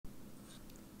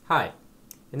Hi,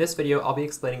 in this video I'll be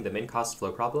explaining the min-cost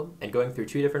flow problem and going through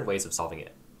two different ways of solving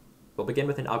it. We'll begin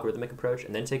with an algorithmic approach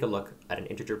and then take a look at an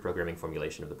integer programming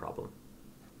formulation of the problem.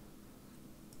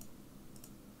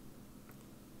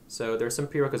 So there's some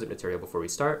prerequisite material before we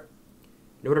start.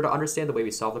 In order to understand the way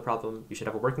we solve the problem, you should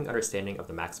have a working understanding of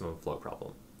the maximum flow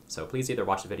problem. So please either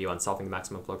watch the video on solving the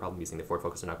maximum flow problem using the forward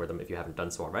focus and algorithm if you haven't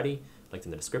done so already, linked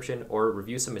in the description, or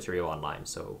review some material online,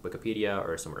 so Wikipedia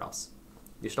or somewhere else.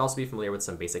 You should also be familiar with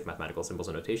some basic mathematical symbols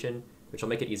and notation, which will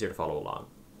make it easier to follow along.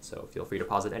 So feel free to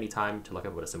pause at any time to look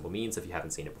up what a symbol means if you haven't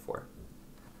seen it before.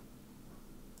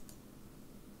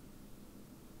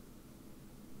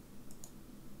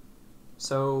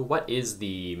 So what is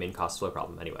the min-cost flow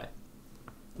problem anyway?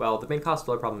 Well, the min-cost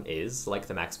flow problem is, like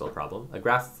the max flow problem, a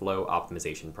graph flow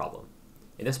optimization problem.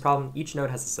 In this problem, each node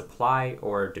has a supply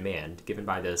or demand given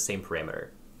by the same parameter.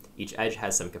 Each edge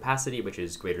has some capacity which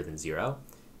is greater than 0,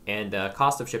 and the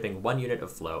cost of shipping 1 unit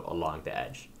of flow along the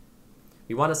edge.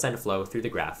 We want to send flow through the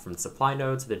graph from the supply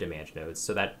node to the demand nodes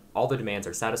so that all the demands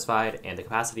are satisfied and the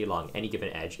capacity along any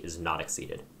given edge is not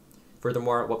exceeded.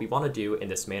 Furthermore, what we want to do in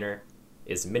this manner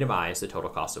is minimize the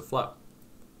total cost of flow.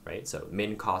 Right? So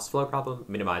min-cost flow problem,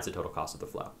 minimize the total cost of the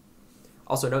flow.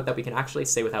 Also note that we can actually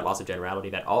say without loss of generality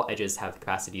that all edges have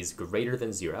capacities greater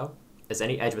than 0, as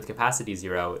any edge with capacity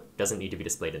 0 doesn't need to be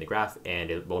displayed in the graph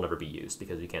and it will never be used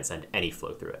because we can't send any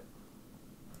flow through it.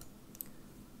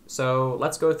 So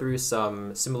let's go through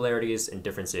some similarities and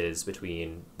differences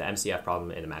between the MCF problem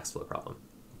and the max flow problem.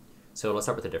 So let's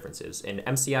start with the differences. In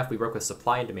MCF, we work with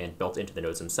supply and demand built into the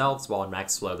nodes themselves, while in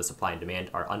max flow, the supply and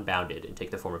demand are unbounded and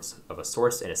take the form of a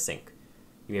source and a sink.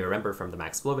 You may remember from the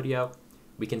max flow video,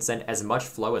 we can send as much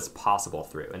flow as possible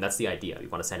through, and that's the idea. We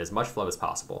want to send as much flow as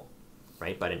possible,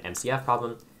 right? But in MCF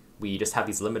problem, we just have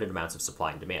these limited amounts of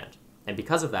supply and demand. And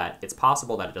because of that, it's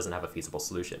possible that it doesn't have a feasible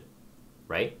solution,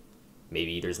 right?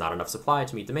 Maybe there's not enough supply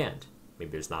to meet demand.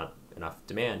 Maybe there's not enough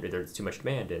demand, or there's too much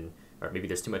demand, or maybe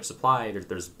there's too much supply,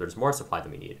 there's more supply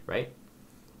than we need, right?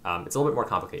 It's a little bit more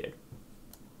complicated.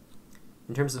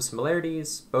 In terms of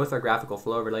similarities, both are graphical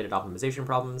flow-related optimization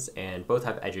problems, and both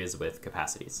have edges with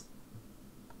capacities.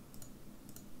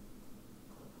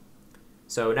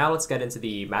 So now let's get into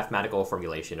the mathematical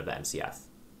formulation of the MCF.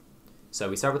 So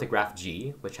we start with the graph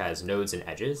G, which has nodes and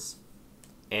edges,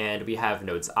 and we have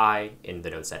nodes I in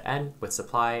the node set N with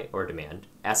supply or demand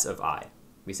S of I.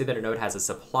 We say that a node has a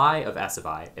supply of S of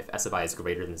I if S of I is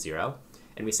greater than 0,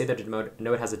 and we say that a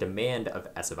node has a demand of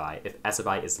S of I if S of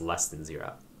I is less than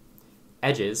 0.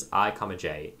 Edges I,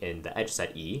 j in the edge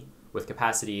set E with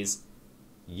capacities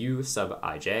U sub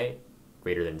ij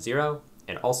greater than 0,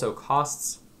 and also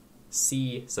costs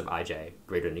C sub ij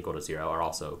greater than or equal to 0 are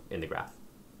also in the graph.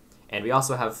 And we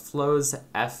also have flows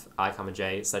F I,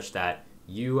 j such that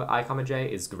U I,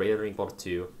 j is greater than or equal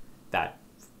to that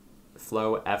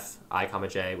flow F I,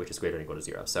 j, which is greater than or equal to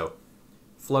 0. So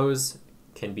flows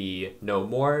can be no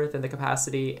more than the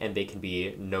capacity, and they can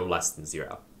be no less than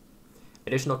 0.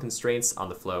 Additional constraints on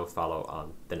the flow follow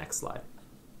on the next slide.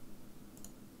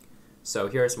 So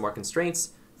here are some more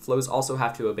constraints. Flows also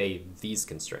have to obey these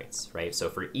constraints, right?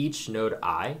 So for each node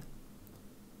I,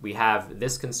 we have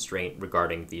this constraint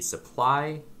regarding the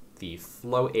supply, the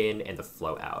flow in, and the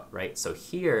flow out, right? So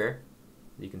here,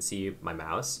 you can see my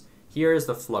mouse, here is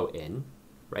the flow in,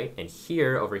 right? And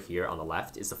here, over here on the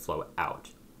left, is the flow out.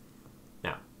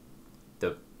 Now,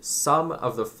 the sum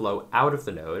of the flow out of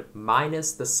the node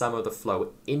minus the sum of the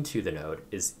flow into the node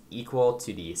is equal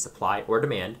to the supply or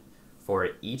demand for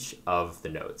each of the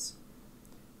nodes,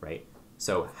 right?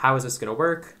 So how is this going to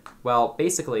work? Well,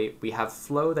 basically, we have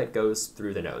flow that goes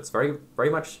through the nodes, very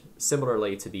much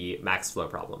similarly to the max flow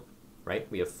problem, right?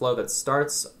 We have flow that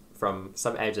starts from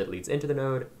some edge that leads into the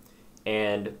node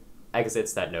and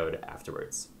exits that node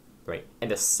afterwards, right?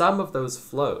 And the sum of those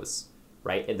flows,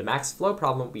 right, in the max flow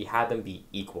problem, we had them be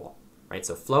equal, right?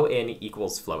 So flow in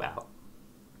equals flow out.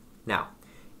 Now,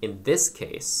 in this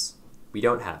case, we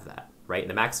don't have that, right? In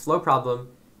the max flow problem,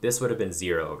 this would have been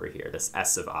 0 over here. This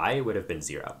S of I would have been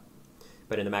 0.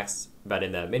 But in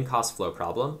the min-cost flow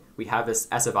problem, we have this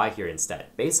S of I here instead.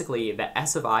 Basically, the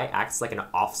S of I acts like an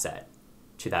offset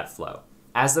to that flow.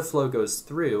 As the flow goes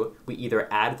through, we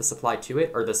either add the supply to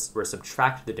it or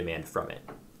subtract the demand from it,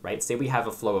 right? Say we have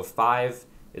a flow of 5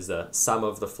 is the sum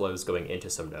of the flows going into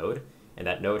some node, and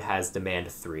that node has demand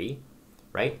 3,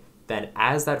 right? Then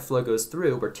as that flow goes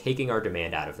through, we're taking our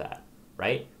demand out of that,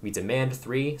 right? We demand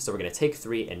 3, so we're going to take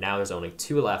 3, and now there's only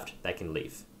 2 left that can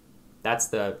leave. That's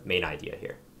the main idea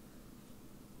here.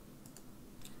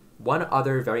 One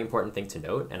other very important thing to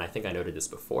note, and I think I noted this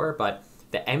before, but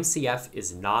the MCF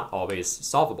is not always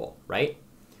solvable, right?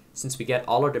 since we get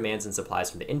all our demands and supplies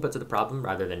from the input to the problem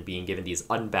rather than being given these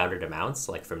unbounded amounts,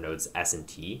 like from nodes S and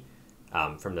T,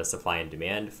 from the supply and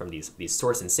demand from these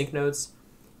source and sink nodes,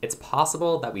 it's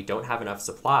possible that we don't have enough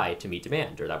supply to meet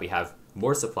demand, or that we have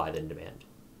more supply than demand,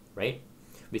 right?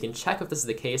 We can check if this is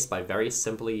the case by very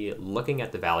simply looking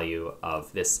at the value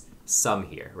of this sum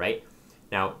here, right?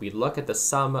 Now, we look at the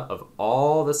sum of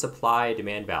all the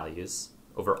supply-demand values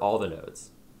over all the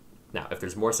nodes. Now, if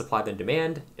there's more supply than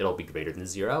demand, it'll be greater than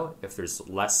 0. If there's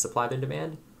less supply than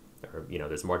demand, or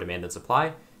there's more demand than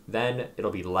supply, then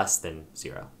it'll be less than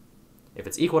 0. If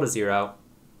it's equal to 0,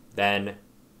 then,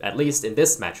 at least in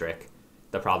this metric,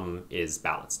 the problem is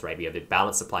balanced, right? We have the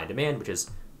balanced supply and demand, which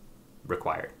is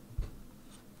required.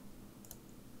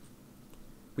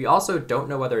 We also don't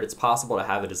know whether it's possible to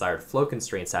have the desired flow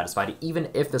constraint satisfied even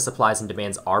if the supplies and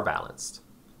demands are balanced,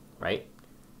 right?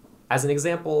 As an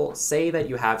example, say that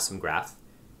you have some graph,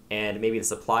 and maybe the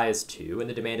supply is 2 and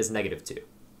the demand is -2.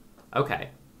 Okay.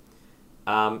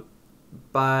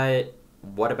 But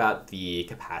what about the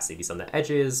capacities on the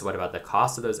edges? What about the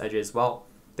cost of those edges? Well,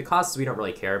 the costs we don't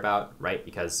really care about, right?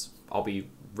 Because all we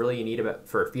really need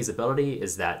for feasibility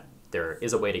is that there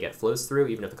is a way to get flows through,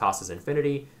 even if the cost is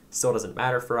infinity. Still doesn't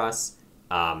matter for us.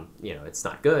 It's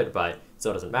not good, but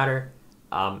still doesn't matter.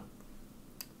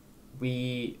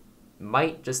 We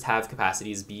might just have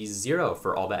capacities be 0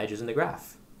 for all the edges in the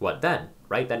graph. What then,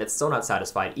 right? Then it's still not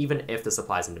satisfied, even if the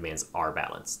supplies and demands are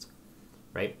balanced,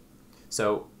 right?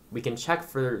 So we can check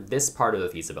for this part of the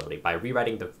feasibility by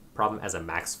rewriting the problem as a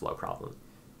max flow problem.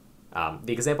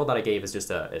 The example that I gave is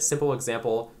just a simple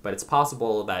example, but it's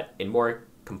possible that in more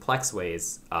complex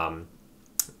ways,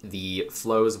 the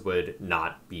flows would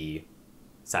not be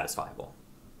satisfiable.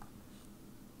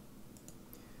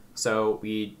 So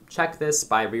we check this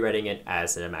by rewriting it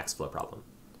as a max flow problem,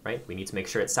 right? We need to make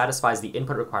sure it satisfies the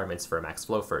input requirements for a max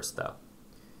flow first, though.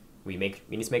 We need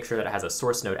to make sure that it has a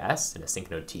source node S and a sink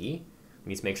node T. We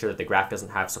need to make sure that the graph doesn't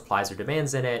have supplies or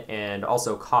demands in it, and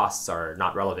also costs are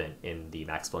not relevant in the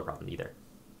max flow problem either.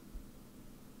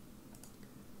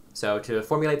 So to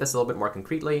formulate this a little bit more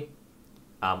concretely,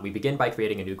 we begin by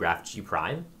creating a new graph G'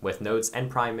 with nodes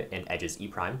n' and edges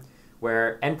E',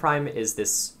 where n' is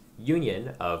this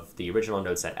union of the original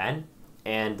node set n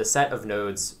and the set of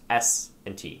nodes S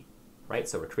and T, right?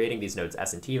 So we're creating these nodes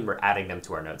S and T and we're adding them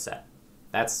to our node set.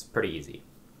 That's pretty easy.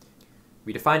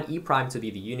 We define E' to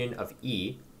be the union of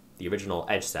E, the original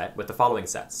edge set, with the following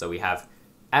sets. So we have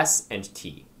S and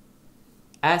T.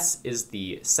 S is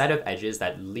the set of edges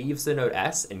that leaves the node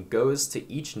S and goes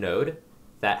to each node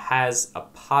that has a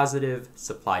positive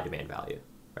supply-demand value,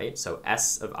 right? So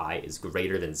S of I is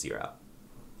greater than 0.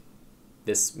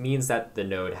 This means that the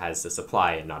node has a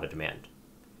supply and not a demand.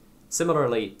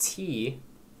 Similarly, T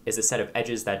is a set of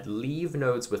edges that leave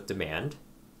nodes with demand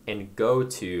and go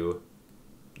to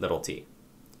little t,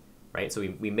 right? So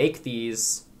we make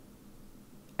these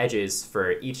edges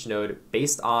for each node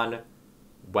based on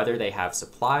whether they have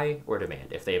supply or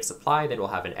demand. If they have supply, then we'll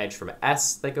have an edge from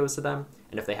S that goes to them,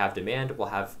 and if they have demand, we'll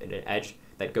have an edge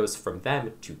that goes from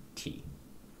them to T.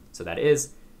 So that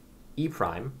is, E'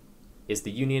 is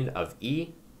the union of E,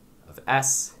 of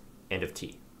S, and of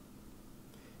T.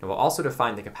 And we'll also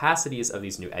define the capacities of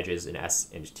these new edges in S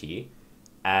and T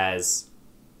as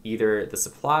either the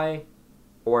supply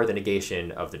or the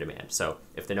negation of the demand. So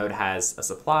if the node has a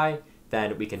supply,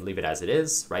 then we can leave it as it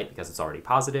is, right? Because it's already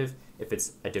positive. If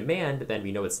it's a demand, then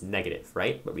we know it's negative,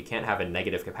 right? But we can't have a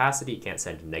negative capacity, can't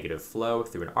send negative flow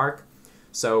through an arc.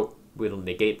 So we'll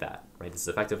negate that, right? This is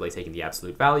effectively taking the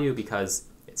absolute value because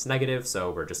it's negative,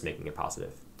 so we're just making it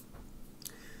positive.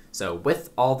 So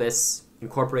with all this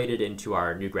incorporated into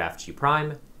our new graph G',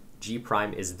 G'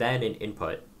 is then an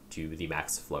input to the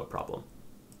max flow problem.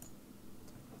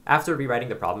 After rewriting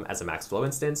the problem as a max flow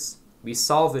instance, we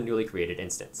solve the newly created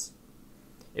instance.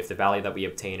 If the value that we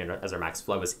obtain as our max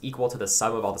flow is equal to the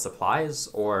sum of all the supplies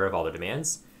or of all the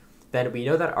demands, then we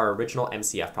know that our original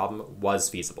MCF problem was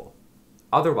feasible.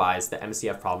 Otherwise, the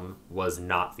MCF problem was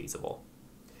not feasible.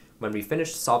 When we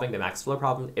finished solving the max flow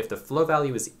problem, if the flow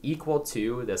value is equal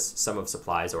to this sum of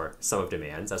supplies or sum of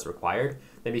demands as required,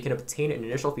 then we can obtain an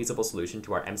initial feasible solution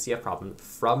to our MCF problem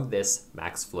from this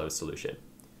max flow solution.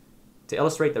 To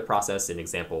illustrate the process in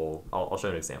example, I'll show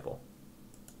an example.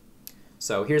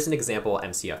 So here's an example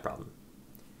MCF problem.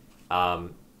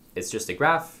 It's just a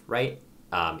graph, right?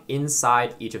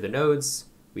 Inside each of the nodes,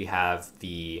 we have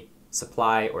the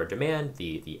supply or demand,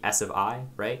 the S of I,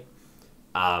 right?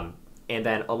 And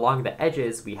then along the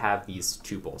edges, we have these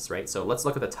tuples, right? So let's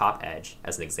look at the top edge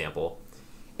as an example.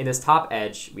 In this top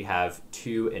edge, we have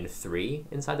 2 and 3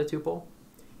 inside the tuple.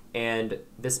 And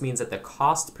this means that the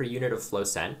cost per unit of flow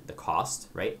sent, the cost,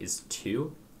 right, is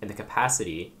 2, and the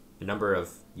capacity, the number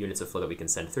of units of flow that we can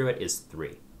send through it, is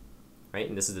 3, right?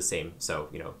 And this is the same. So,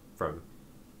 from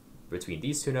between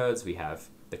these two nodes, we have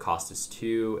the cost is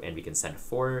 2, and we can send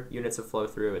 4 units of flow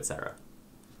through, etc.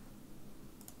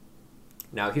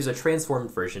 Now, here's a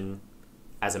transformed version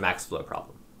as a max flow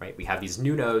problem, right? We have these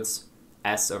new nodes,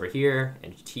 S over here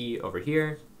and T over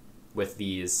here, with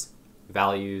these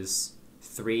values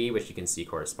 3, which you can see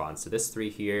corresponds to this 3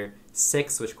 here,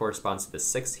 6, which corresponds to the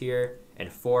 6 here,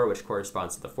 and 4, which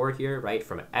corresponds to the 4 here, right?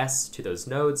 From S to those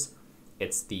nodes,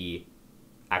 it's the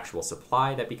actual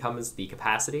supply that becomes the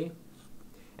capacity.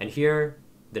 And here,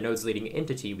 the nodes leading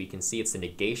into T, we can see it's the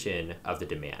negation of the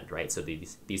demand, right? So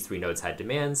these 3 nodes had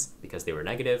demands because they were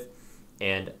negative,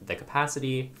 and the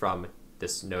capacity from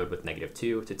this node with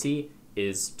 -2 to T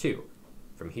is 2.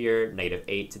 From here,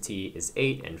 -8 to T is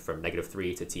 8, and from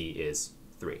 -3 to T is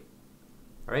 3.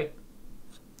 All right?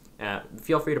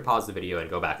 Feel free to pause the video and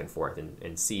go back and forth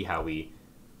and see how we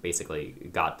basically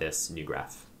got this new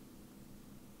graph.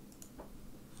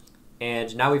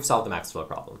 And now we've solved the max flow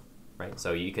problem, right?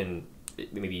 So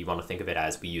maybe you want to think of it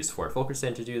as we used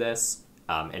Fulkerson to do this,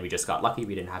 and we just got lucky.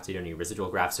 We didn't have to do any residual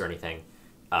graphs or anything.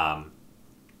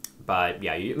 But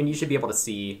yeah, you should be able to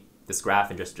see this graph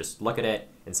and just look at it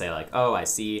and say like, oh, I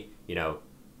see,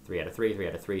 3 out of 3, 3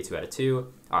 out of 3, 2 out of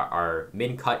 2. Our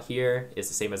min cut here is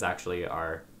the same as actually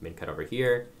our min cut over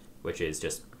here, which is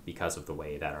just because of the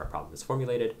way that our problem is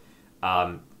formulated.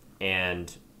 And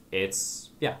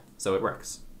so it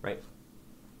works, right?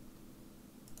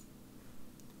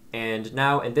 And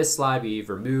now in this slide, we've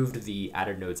removed the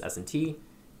added nodes S and T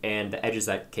and the edges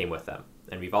that came with them.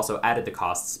 And we've also added the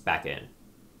costs back in.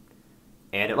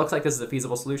 And it looks like this is a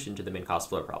feasible solution to the min cost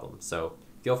flow problem. So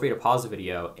feel free to pause the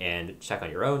video and check on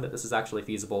your own that this is actually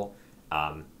feasible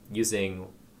using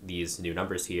these new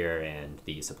numbers here and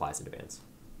the supplies and demands.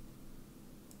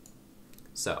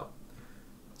 So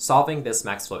solving this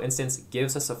max flow instance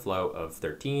gives us a flow of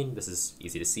 13. This is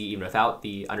easy to see even without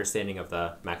the understanding of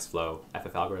the max flow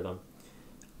FF algorithm.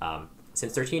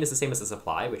 Since 13 is the same as the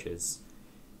supply, which is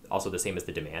also the same as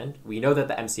the demand, we know that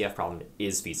the MCF problem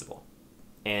is feasible.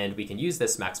 And we can use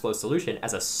this max flow solution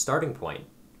as a starting point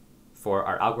for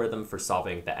our algorithm for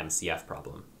solving the MCF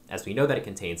problem, as we know that it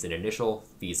contains an initial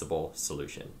feasible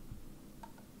solution.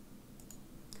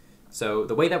 So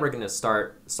the way that we're going to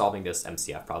start solving this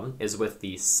MCF problem is with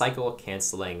the cycle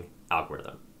canceling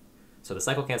algorithm. So the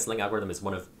cycle canceling algorithm is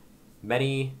one of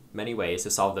many, many ways to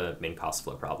solve the min cost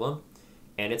flow problem.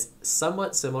 And it's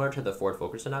somewhat similar to the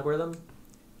Ford-Fulkerson algorithm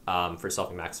for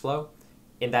solving max flow,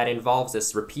 in that it involves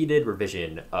this repeated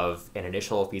revision of an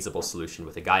initial feasible solution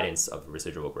with the guidance of a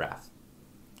residual graph.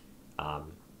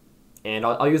 And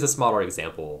I'll use a smaller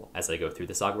example as I go through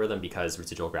this algorithm because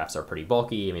residual graphs are pretty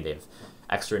bulky. I mean, they have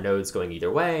extra nodes going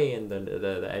either way, and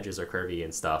the edges are curvy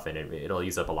and stuff, and it'll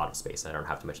use up a lot of space. I don't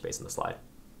have too much space in the slide.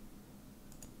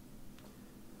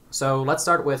 So let's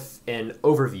start with an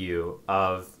overview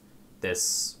of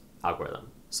this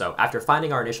algorithm. So after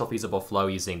finding our initial feasible flow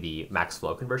using the max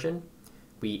flow conversion,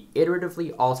 we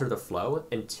iteratively alter the flow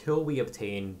until we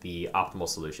obtain the optimal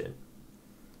solution.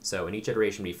 So in each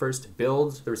iteration, we first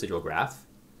build the residual graph,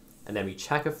 and then we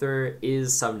check if there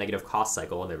is some negative cost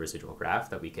cycle in the residual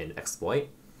graph that we can exploit.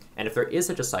 And if there is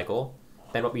such a cycle,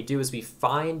 then what we do is we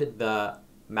find the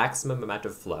maximum amount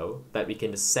of flow that we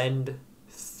can send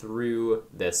through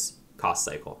this cost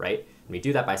cycle, right? And we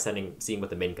do that by seeing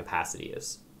what the min capacity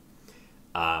is.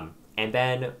 And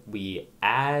then we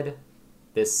add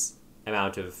this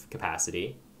amount of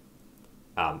capacity.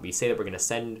 We say that we're going to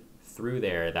send through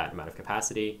there that amount of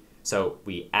capacity. So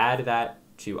we add that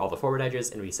to all the forward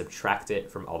edges and we subtract it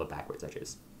from all the backwards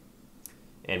edges.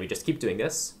 And we just keep doing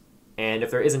this. And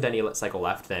if there isn't any cycle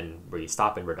left, then we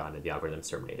stop and we're done and the algorithm's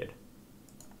terminated.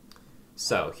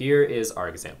 So here is our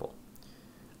example.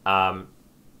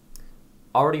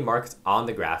 Already marked on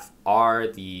the graph are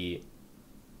the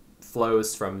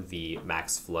flows from the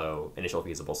max flow initial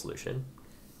feasible solution,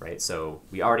 right? So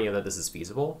we already know that this is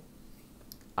feasible.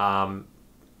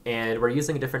 And we're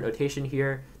using a different notation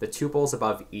here. The tuples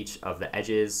above each of the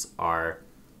edges are,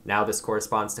 now this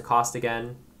corresponds to cost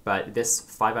again, but this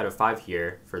 5 out of 5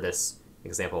 here for this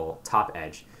example top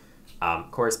edge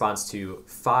corresponds to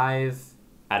 5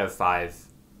 out of 5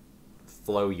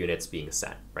 flow units being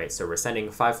sent, right? So we're sending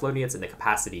 5 flow units and the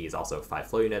capacity is also 5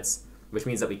 flow units, which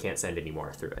means that we can't send any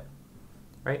more through it,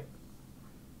 right?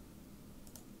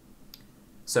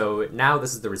 So now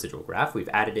this is the residual graph. We've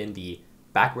added in the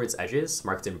backwards edges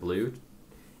marked in blue,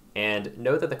 And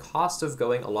note that the cost of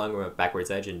going along a backwards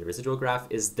edge in the residual graph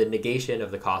is the negation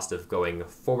of the cost of going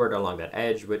forward along that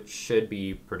edge, which should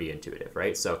be pretty intuitive,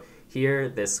 right? So here,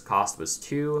 this cost was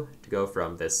 2 to go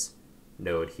from this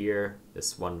node here,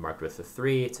 this one marked with a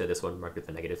 3, to this one marked with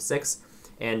a -6.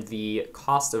 And the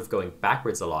cost of going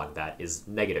backwards along that is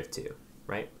 -2,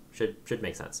 right? Should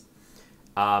make sense.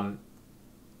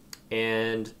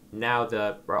 And now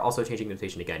we're also changing the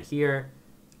notation again here,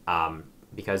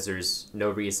 because there's no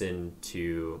reason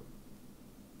to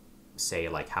say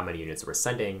like how many units we're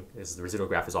sending. The residual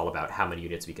graph is all about how many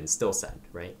units we can still send,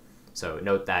 right? So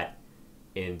note that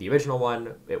in the original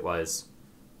one, it was,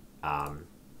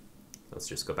 let's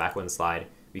just go back one slide.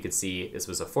 We could see this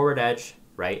was a forward edge,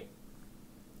 right?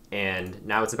 And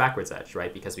now it's a backwards edge,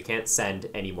 right? Because we can't send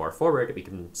any more forward, we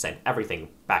can send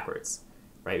everything backwards,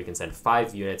 right? We can send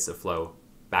 5 units of flow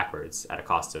backwards at a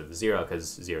cost of 0,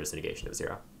 because 0 is the negation of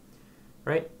 0,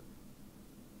 right?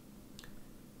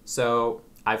 So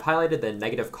I've highlighted the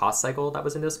negative cost cycle that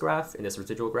was in this graph, in this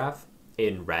residual graph,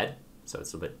 in red, so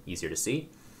it's a bit easier to see.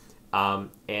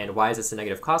 And why is this a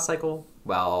negative cost cycle?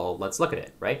 Well, let's look at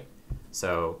it, right?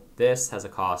 So this has a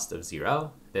cost of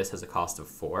 0, this has a cost of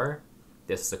 4,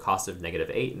 this is a cost of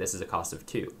 -8, and this is a cost of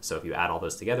 2. So if you add all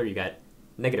those together, you get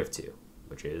 -2,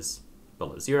 which is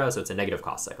below 0, so it's a negative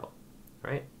cost cycle,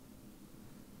 right?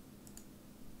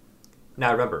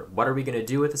 Now remember, what are we going to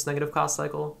do with this negative cost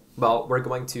cycle? Well, we're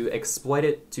going to exploit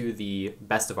it to the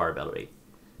best of our ability,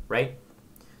 right?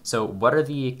 So what are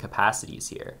the capacities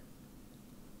here?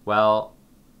 Well,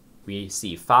 we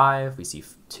see 5, we see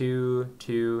 2,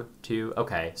 2, 2.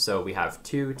 Okay, so we have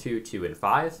 2, 2, 2, and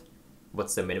 5.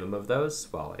 What's the minimum of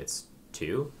those? Well, it's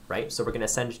 2, right? So we're going to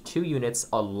send 2 units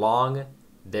along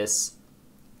this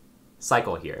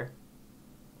cycle here,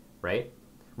 right?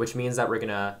 Which means that we're going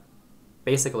to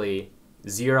basically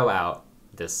zero out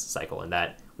this cycle, and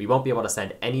that we won't be able to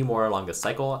send any more along this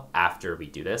cycle after we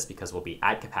do this, because we'll be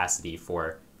at capacity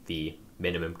for the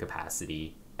minimum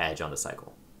capacity edge on the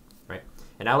cycle, right?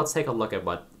 And now let's take a look at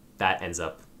what that ends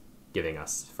up giving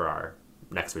us for our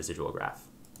next residual graph.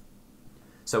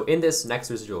 So in this next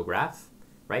residual graph,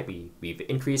 right, we've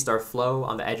increased our flow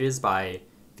on the edges by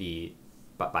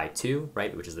 2,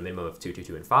 right, which is the minimum of 2, 2,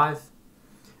 2, and 5.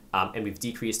 And we've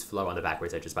decreased flow on the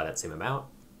backwards edges by that same amount.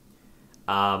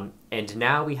 And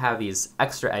now we have these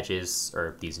extra edges,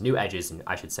 or these new edges,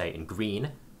 I should say, in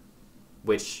green,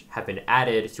 which have been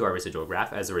added to our residual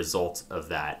graph as a result of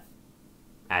that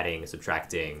adding,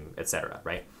 subtracting, etc.,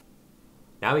 right?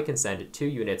 Now we can send 2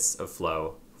 units of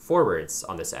flow forwards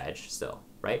on this edge still,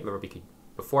 right? Remember,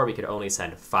 before we could only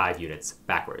send 5 units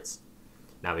backwards.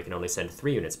 Now we can only send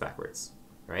 3 units backwards,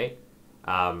 right?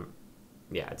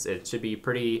 Yeah, it should be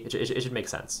it should make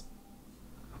sense.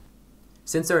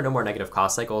 Since there are no more negative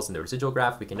cost cycles in the residual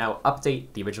graph, we can now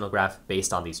update the original graph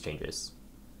based on these changes.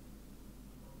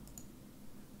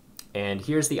 And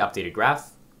here's the updated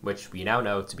graph, which we now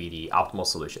know to be the optimal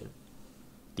solution.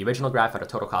 The original graph had a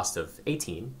total cost of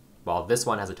 18, while this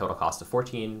one has a total cost of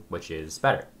 14, which is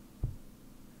better.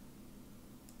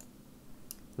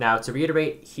 Now, to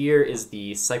reiterate, here is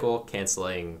the cycle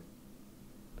canceling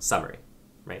summary,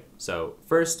 right? So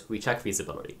first, we check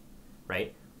feasibility,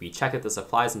 right? We check that the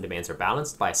supplies and demands are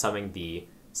balanced by summing the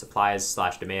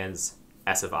supplies/demands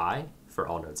S of I for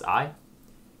all nodes I,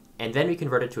 and then we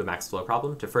convert it to a max flow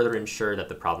problem to further ensure that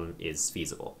the problem is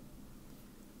feasible.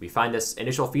 We find this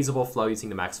initial feasible flow using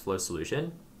the max flow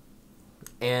solution,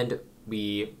 and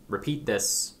we repeat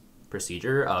this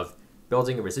procedure of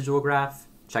building a residual graph,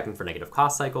 checking for negative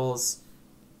cost cycles,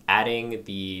 adding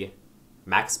the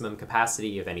maximum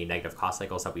capacity of any negative cost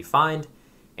cycles that we find,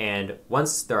 and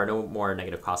once there are no more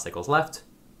negative cost cycles left,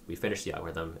 we finish the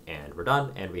algorithm and we're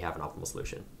done, and we have an optimal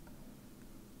solution.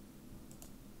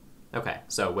 Okay,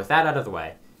 so with that out of the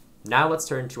way, now let's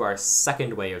turn to our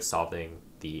second way of solving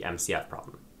the MCF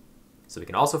problem. So we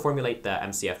can also formulate the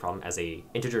MCF problem as a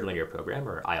integer linear program,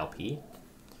 or ILP,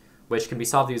 which can be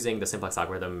solved using the simplex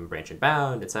algorithm, branch and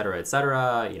bound, etc.,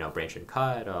 branch and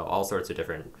cut, all sorts of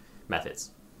different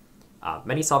methods.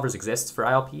 Many solvers exist for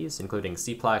ILPs, including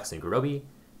Cplex and Gurobi,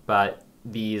 but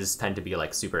these tend to be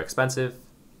like super expensive.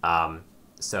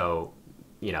 So,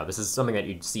 this is something that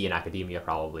you'd see in academia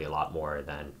probably a lot more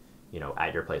than,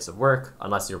 at your place of work,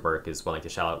 unless your work is willing to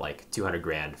shell out like 200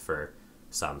 grand for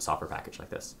some software package like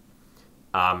this.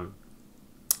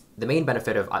 The main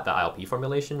benefit of the ILP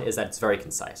formulation is that it's very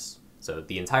concise. So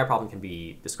the entire problem can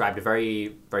be described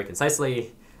very, very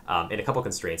concisely in a couple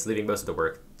constraints, leaving most of the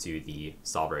work to the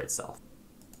solver itself.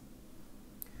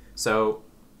 So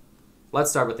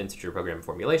let's start with integer program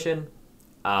formulation.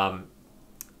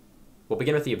 We'll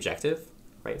begin with the objective,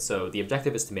 right? So the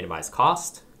objective is to minimize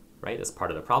cost, right? That's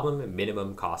part of the problem,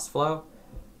 minimum cost flow.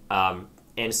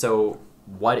 And so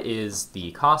what is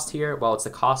the cost here? Well, it's the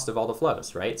cost of all the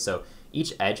flows, right? So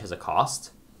each edge has a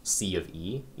cost, C of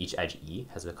E. Each edge E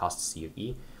has a cost C of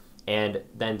E. And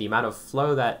then the amount of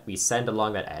flow that we send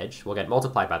along that edge will get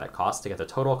multiplied by that cost to get the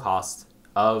total cost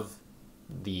of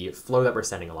the flow that we're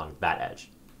sending along that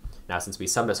edge. Now, since we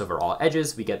sum this over all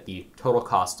edges, we get the total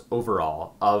cost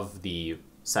overall of the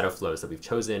set of flows that we've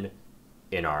chosen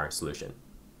in our solution.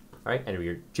 All right, and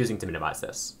we're choosing to minimize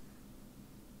this.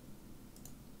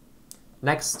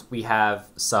 Next, we have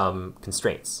some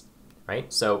constraints,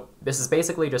 right? So this is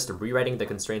basically just rewriting the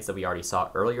constraints that we already saw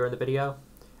earlier in the video,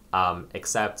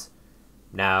 except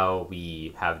now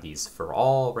we have these for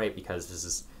all, right? Because this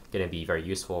is going to be very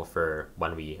useful for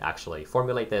when we actually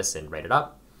formulate this and write it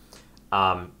up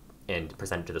and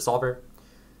present it to the solver.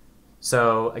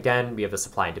 So again, we have the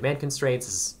supply and demand constraints.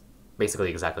 This is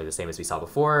basically exactly the same as we saw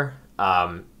before.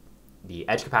 The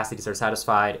edge capacities are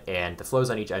satisfied and the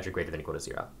flows on each edge are greater than or equal to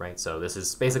 0, right? So this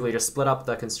is basically just split up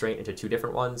the constraint into two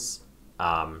different ones,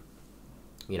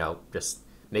 just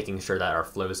making sure that our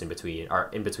flows are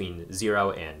in between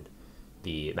 0 and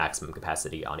the maximum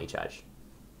capacity on each edge.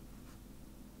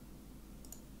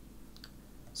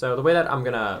 So the way that I'm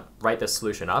going to write this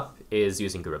solution up is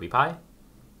using GurobiPy.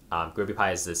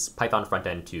 GurobiPy is this Python front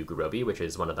end to Gurobi, which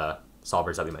is one of the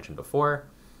solvers that we mentioned before.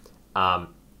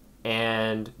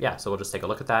 And yeah, so we'll just take a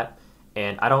look at that.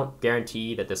 And I don't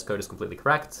guarantee that this code is completely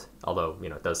correct, although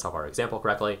it does solve our example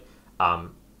correctly.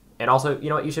 And also,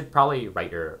 you should probably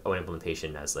write your own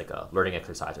implementation as like a learning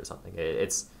exercise or something.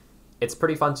 It's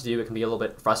pretty fun to do. It can be a little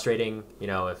bit frustrating,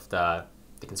 if the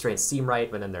constraints seem right,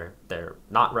 but then they're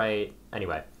not right.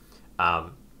 Anyway,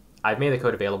 I've made the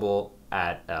code available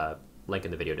at a link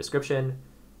in the video description,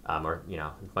 or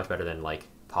much better than like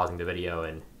pausing the video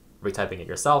and retyping it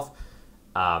yourself.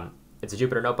 It's a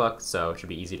Jupyter notebook, so it should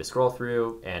be easy to scroll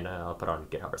through, and I'll put it on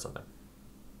GitHub or something.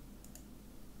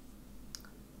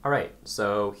 All right,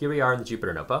 so here we are in the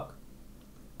Jupyter notebook,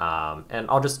 and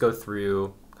I'll just go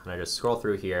through, kind of just scroll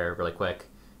through here really quick,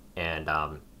 and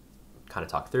kind of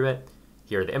talk through it.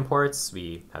 Here are the imports.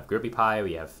 We have GurobiPy,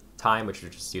 we have time, which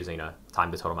is just using the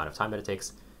total amount of time that it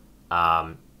takes.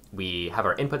 We have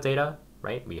our input data,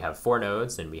 right? We have 4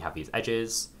 nodes, and we have these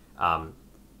edges,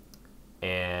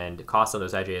 and costs on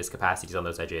those edges, capacities on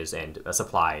those edges, and a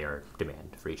supply or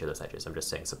demand for each of those edges. I'm just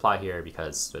saying supply here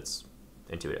because it's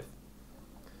intuitive.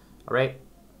 All right,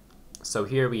 so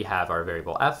here we have our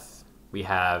variable f. We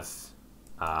have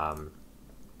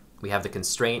the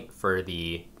constraint for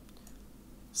the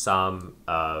sum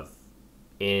of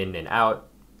in and out,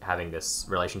 having this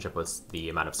relationship with the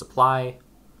amount of supply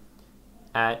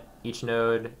at each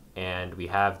node, and we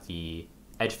have the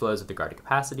edge flows with regard to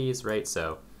capacities, right?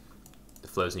 So the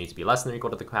flows need to be less than or equal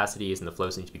to the capacities, and the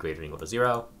flows need to be greater than or equal to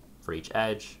 0 for each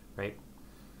edge, right?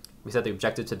 We set the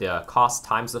objective to the cost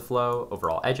times the flow over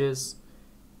all edges,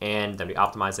 and then we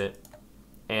optimize it.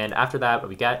 And after that, what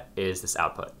we get is this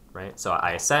output, right? So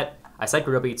I set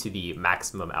Gurobi to the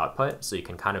maximum output, so you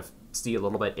can kind of see a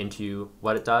little bit into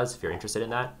what it does if you're interested in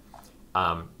that.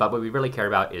 But what we really care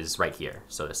about is right here.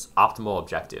 So this optimal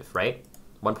objective, right?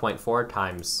 1.4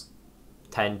 times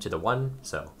 10 to the 1,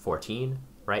 so 14,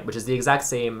 right? Which is the exact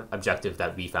same objective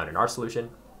that we found in our solution.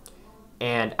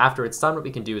 And after it's done, what we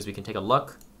can do is we can take a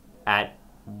look at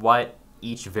what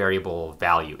each variable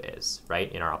value is,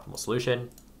 right, in our optimal solution.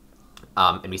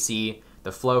 And we see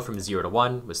the flow from 0 to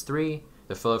 1 was 3,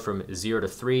 the flow from 0 to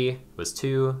 3 was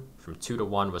 2, from 2 to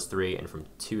 1 was 3, and from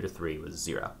 2 to 3 was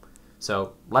 0.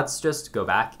 So let's just go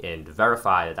back and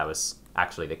verify that that was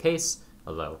actually the case,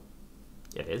 although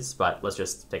it is, but let's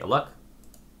just take a look.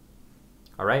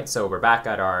 All right, so we're back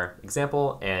at our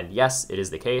example, and yes, it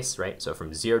is the case, right? So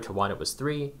from 0 to 1, it was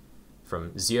 3.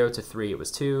 From 0 to 3, it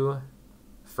was 2.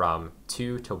 From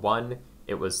 2 to 1,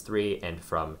 it was 3. And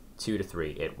from 2 to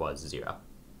 3, it was 0.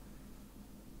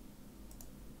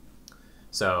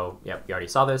 So, yeah, we already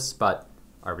saw this, but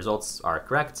our results are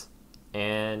correct.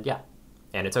 And yeah,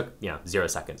 and it took, 0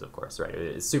 seconds, of course, right?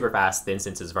 It's super fast. The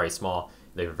instance is very small.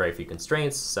 They have very few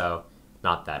constraints, so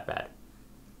not that bad.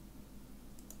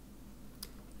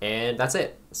 And that's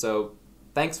it. So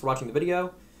thanks for watching the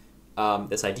video.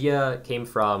 This idea came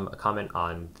from a comment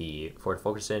on the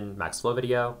Formulation Max Flow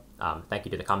video. Thank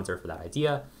you to the commenter for that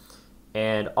idea.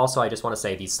 And also, I just want to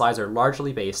say these slides are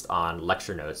largely based on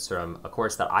lecture notes from a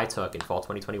course that I took in fall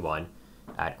 2021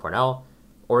 at Cornell,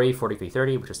 ORI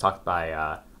 4330, which was taught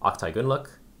by Oktay Gunluk.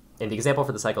 And the example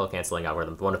for the cycle canceling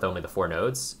algorithm, the one with only the 4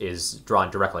 nodes, is drawn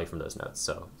directly from those notes.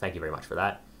 So thank you very much for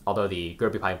that. Although the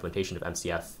GurobiPy implementation of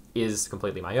MCF is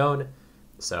completely my own.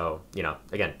 So,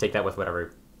 again, take that with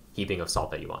whatever heaping of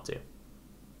salt that you want to.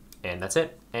 And that's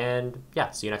it. And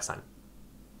yeah, see you next time.